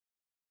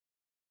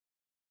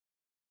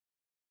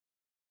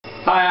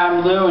Hi,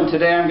 I'm Lou, and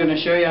today I'm going to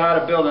show you how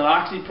to build an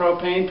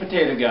oxy-propane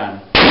potato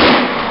gun.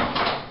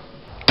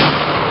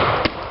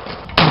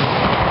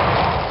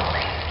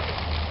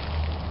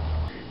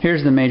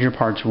 Here's the major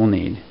parts we'll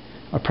need.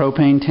 A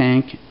propane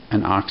tank,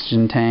 an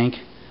oxygen tank,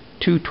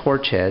 2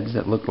 torch heads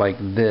that look like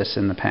this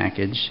in the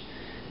package,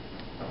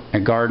 a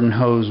garden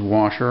hose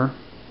washer,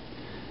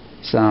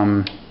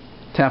 some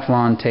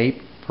Teflon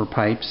tape for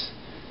pipes,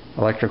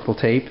 electrical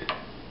tape.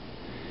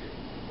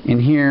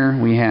 In here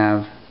we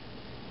have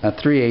a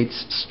 3/8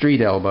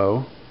 street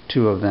elbow,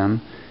 2 of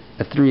them,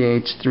 a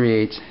 3/8,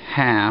 3/8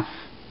 half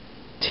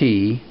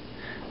T,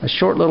 a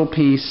short little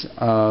piece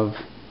of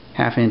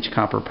 1/2 inch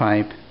copper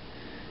pipe,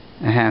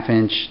 a 1/2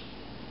 inch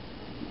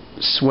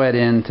sweat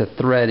in to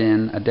thread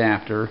in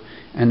adapter,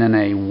 and then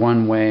a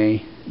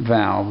one-way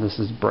valve. This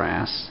is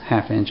brass,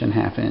 1/2 inch and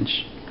 1/2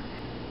 inch.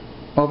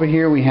 Over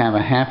here we have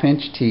a 1/2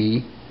 inch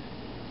T,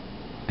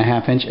 a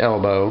 1/2 inch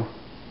elbow,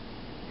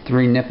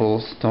 3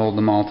 nipples to hold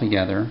them all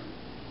together,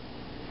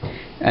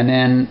 and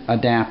then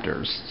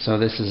adapters. So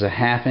this is a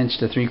 1/2 inch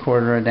to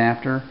 3/4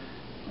 adapter,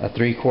 a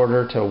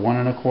 3/4 to 1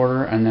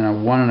 1/4, and then a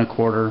 1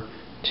 1/4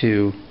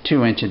 to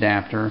 2 inch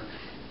adapter,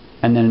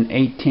 and then an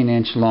 18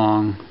 inch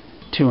long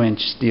 2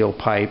 inch steel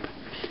pipe.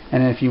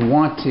 And if you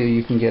want to,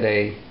 you can get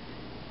a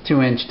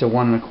 2 inch to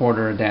 1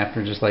 1/4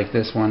 adapter just like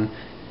this one,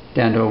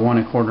 down to a 1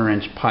 1/4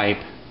 inch pipe.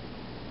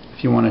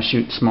 If you want to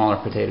shoot smaller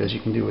potatoes, you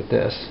can do with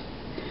this.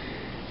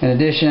 In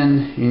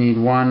addition, you need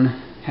 1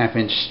 1/2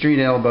 inch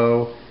street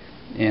elbow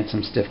and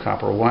some stiff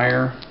copper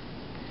wire,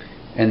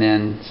 and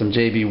then some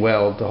JB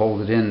weld to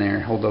hold it in there,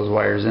 hold those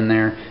wires in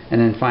there,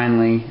 and then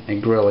finally a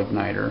grill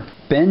igniter.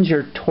 Bend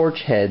your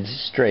torch heads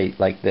straight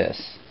like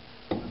this.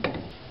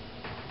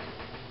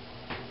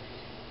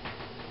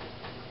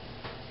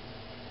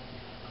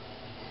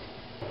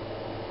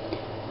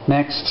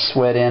 Next,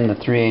 sweat in the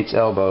 3/8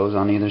 elbows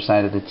on either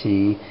side of the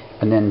T,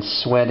 and then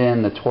sweat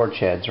in the torch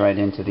heads right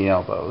into the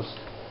elbows.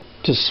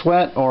 To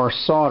sweat or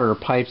solder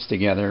pipes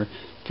together,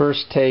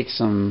 first take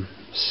some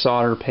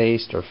solder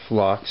paste or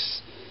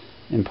flux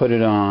and put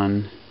it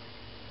on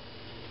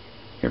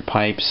your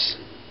pipes,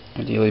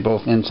 ideally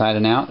both inside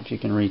and out if you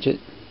can reach it,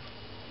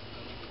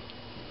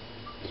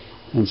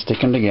 and stick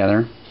them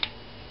together.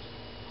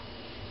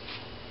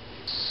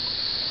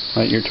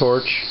 Light your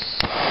torch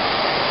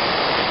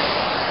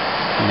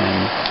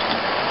and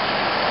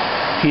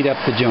heat up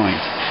the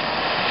joint.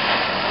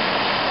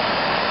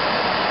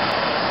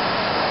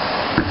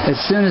 As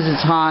soon as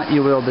it's hot,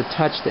 you'll be able to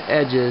touch the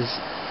edges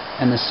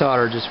and the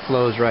solder just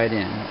flows right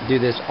in. Do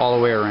this all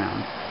the way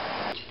around.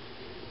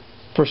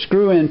 For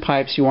screw-in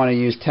pipes, you want to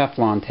use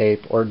Teflon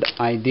tape, or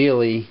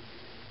ideally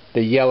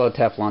the yellow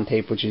Teflon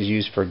tape, which is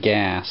used for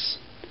gas.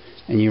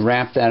 And you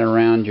wrap that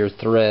around your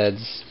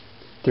threads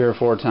 3 or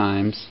 4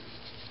 times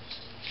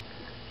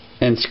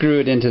and screw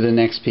it into the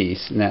next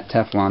piece, and that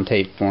Teflon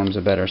tape forms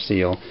a better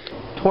seal.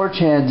 Torch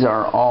heads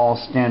are all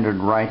standard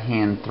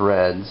right-hand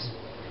threads,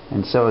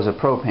 and so is a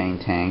propane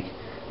tank.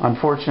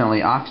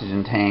 Unfortunately,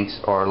 oxygen tanks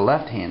are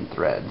left-hand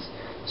threads.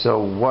 So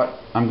what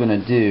I'm going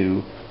to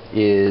do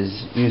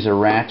is use a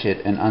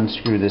ratchet and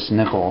unscrew this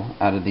nipple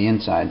out of the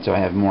inside so I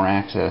have more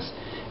access.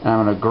 And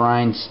I'm going to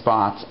grind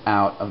spots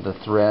out of the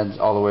threads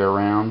all the way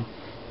around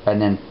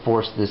and then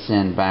force this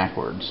in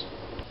backwards.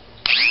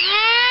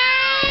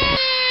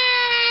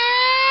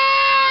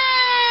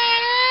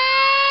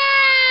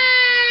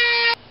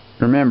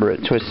 Remember,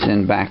 it twists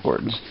in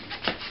backwards.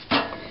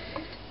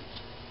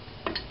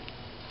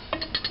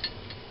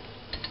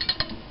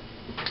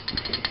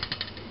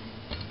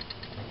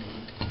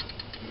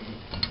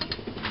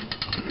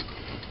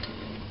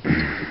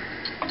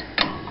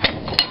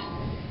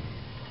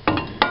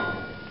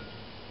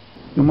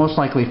 You'll most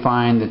likely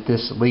find that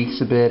this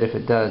leaks a bit. If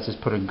it does,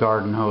 just put a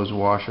garden hose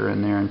washer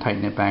in there and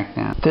tighten it back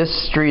down. This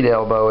street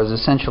elbow is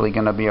essentially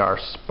going to be our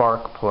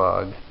spark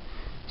plug.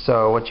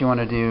 So what you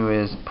want to do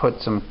is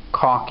put some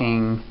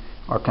caulking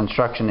or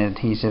construction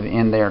adhesive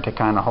in there to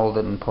kind of hold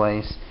it in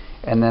place,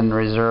 and then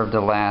reserve the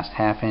last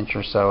 1/2 inch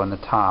or so in the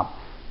top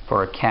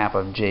for a cap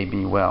of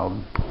JB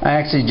weld. I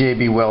actually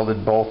JB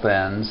welded both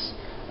ends.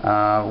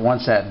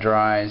 Once that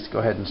dries, go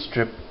ahead and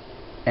strip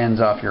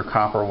ends off your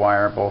copper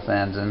wire, both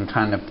ends, and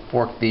kind of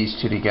fork these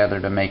 2 together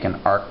to make an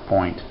arc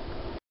point.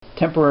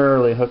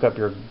 Temporarily hook up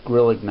your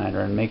grill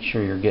igniter and make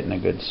sure you're getting a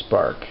good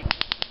spark.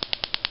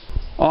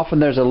 Often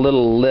there's a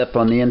little lip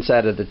on the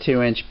inside of the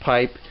 2 inch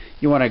pipe.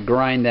 You want to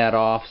grind that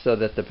off so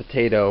that the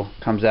potato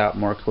comes out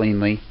more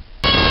cleanly.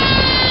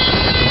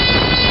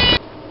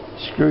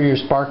 Screw your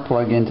spark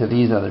plug into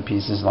these other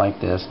pieces like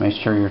this. Make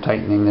sure you're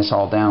tightening this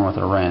all down with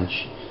a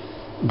wrench.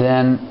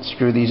 Then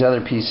screw these other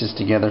pieces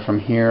together from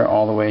here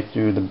all the way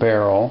through the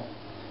barrel.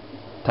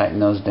 Tighten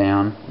those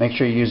down. Make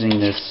sure you're using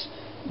this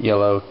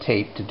yellow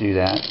tape to do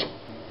that.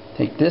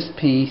 Take this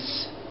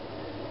piece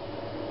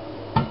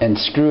and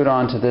screw it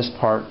onto this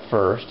part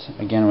first,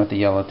 again with the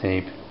yellow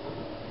tape,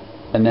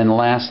 and then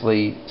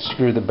lastly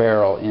screw the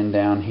barrel in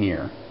down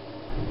here.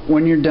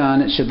 When you're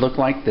done, it should look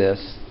like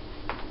this,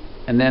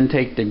 and then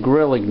take the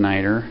grill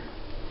igniter,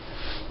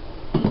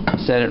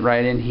 set it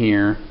right in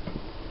here,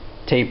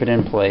 tape it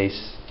in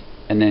place,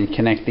 and then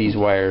connect these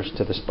wires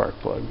to the spark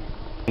plug.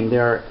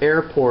 There are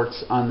air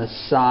ports on the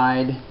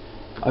side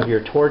of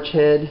your torch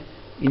head.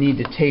 You need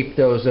to tape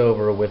those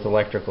over with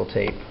electrical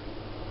tape.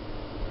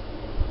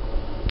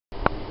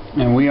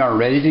 And we are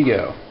ready to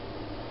go.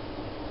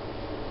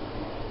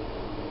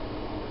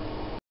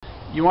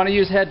 You want to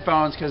use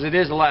headphones because it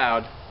is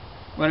loud.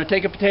 We're going to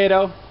take a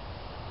potato,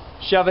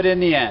 shove it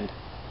in the end.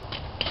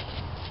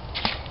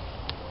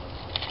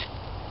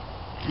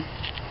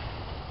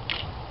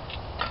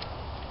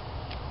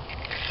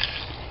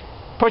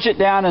 Push it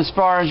down as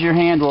far as your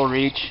hand will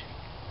reach.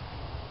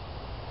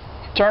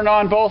 Turn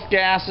on both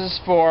gases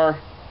for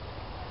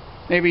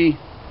maybe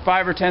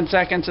 5 or 10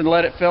 seconds and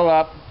let it fill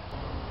up.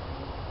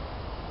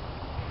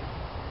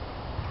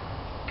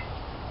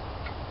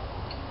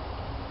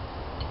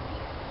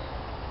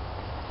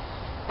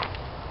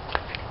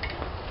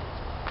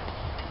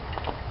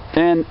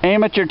 Then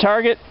aim at your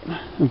target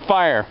and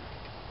fire.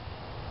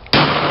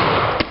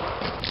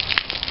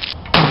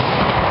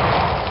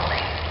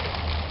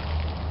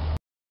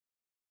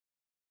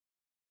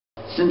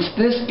 Since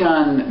this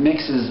gun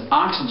mixes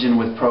oxygen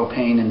with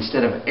propane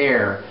instead of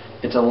air,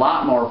 it's a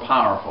lot more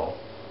powerful.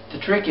 The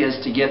trick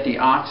is to get the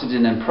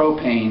oxygen and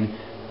propane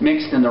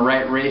mixed in the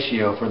right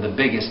ratio for the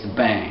biggest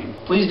bang.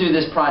 Please do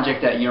this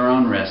project at your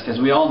own risk. As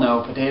we all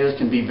know, potatoes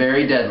can be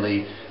very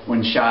deadly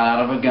when shot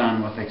out of a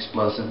gun with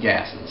explosive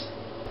gases.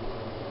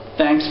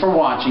 Thanks for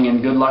watching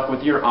and good luck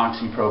with your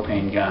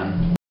oxypropane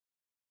gun.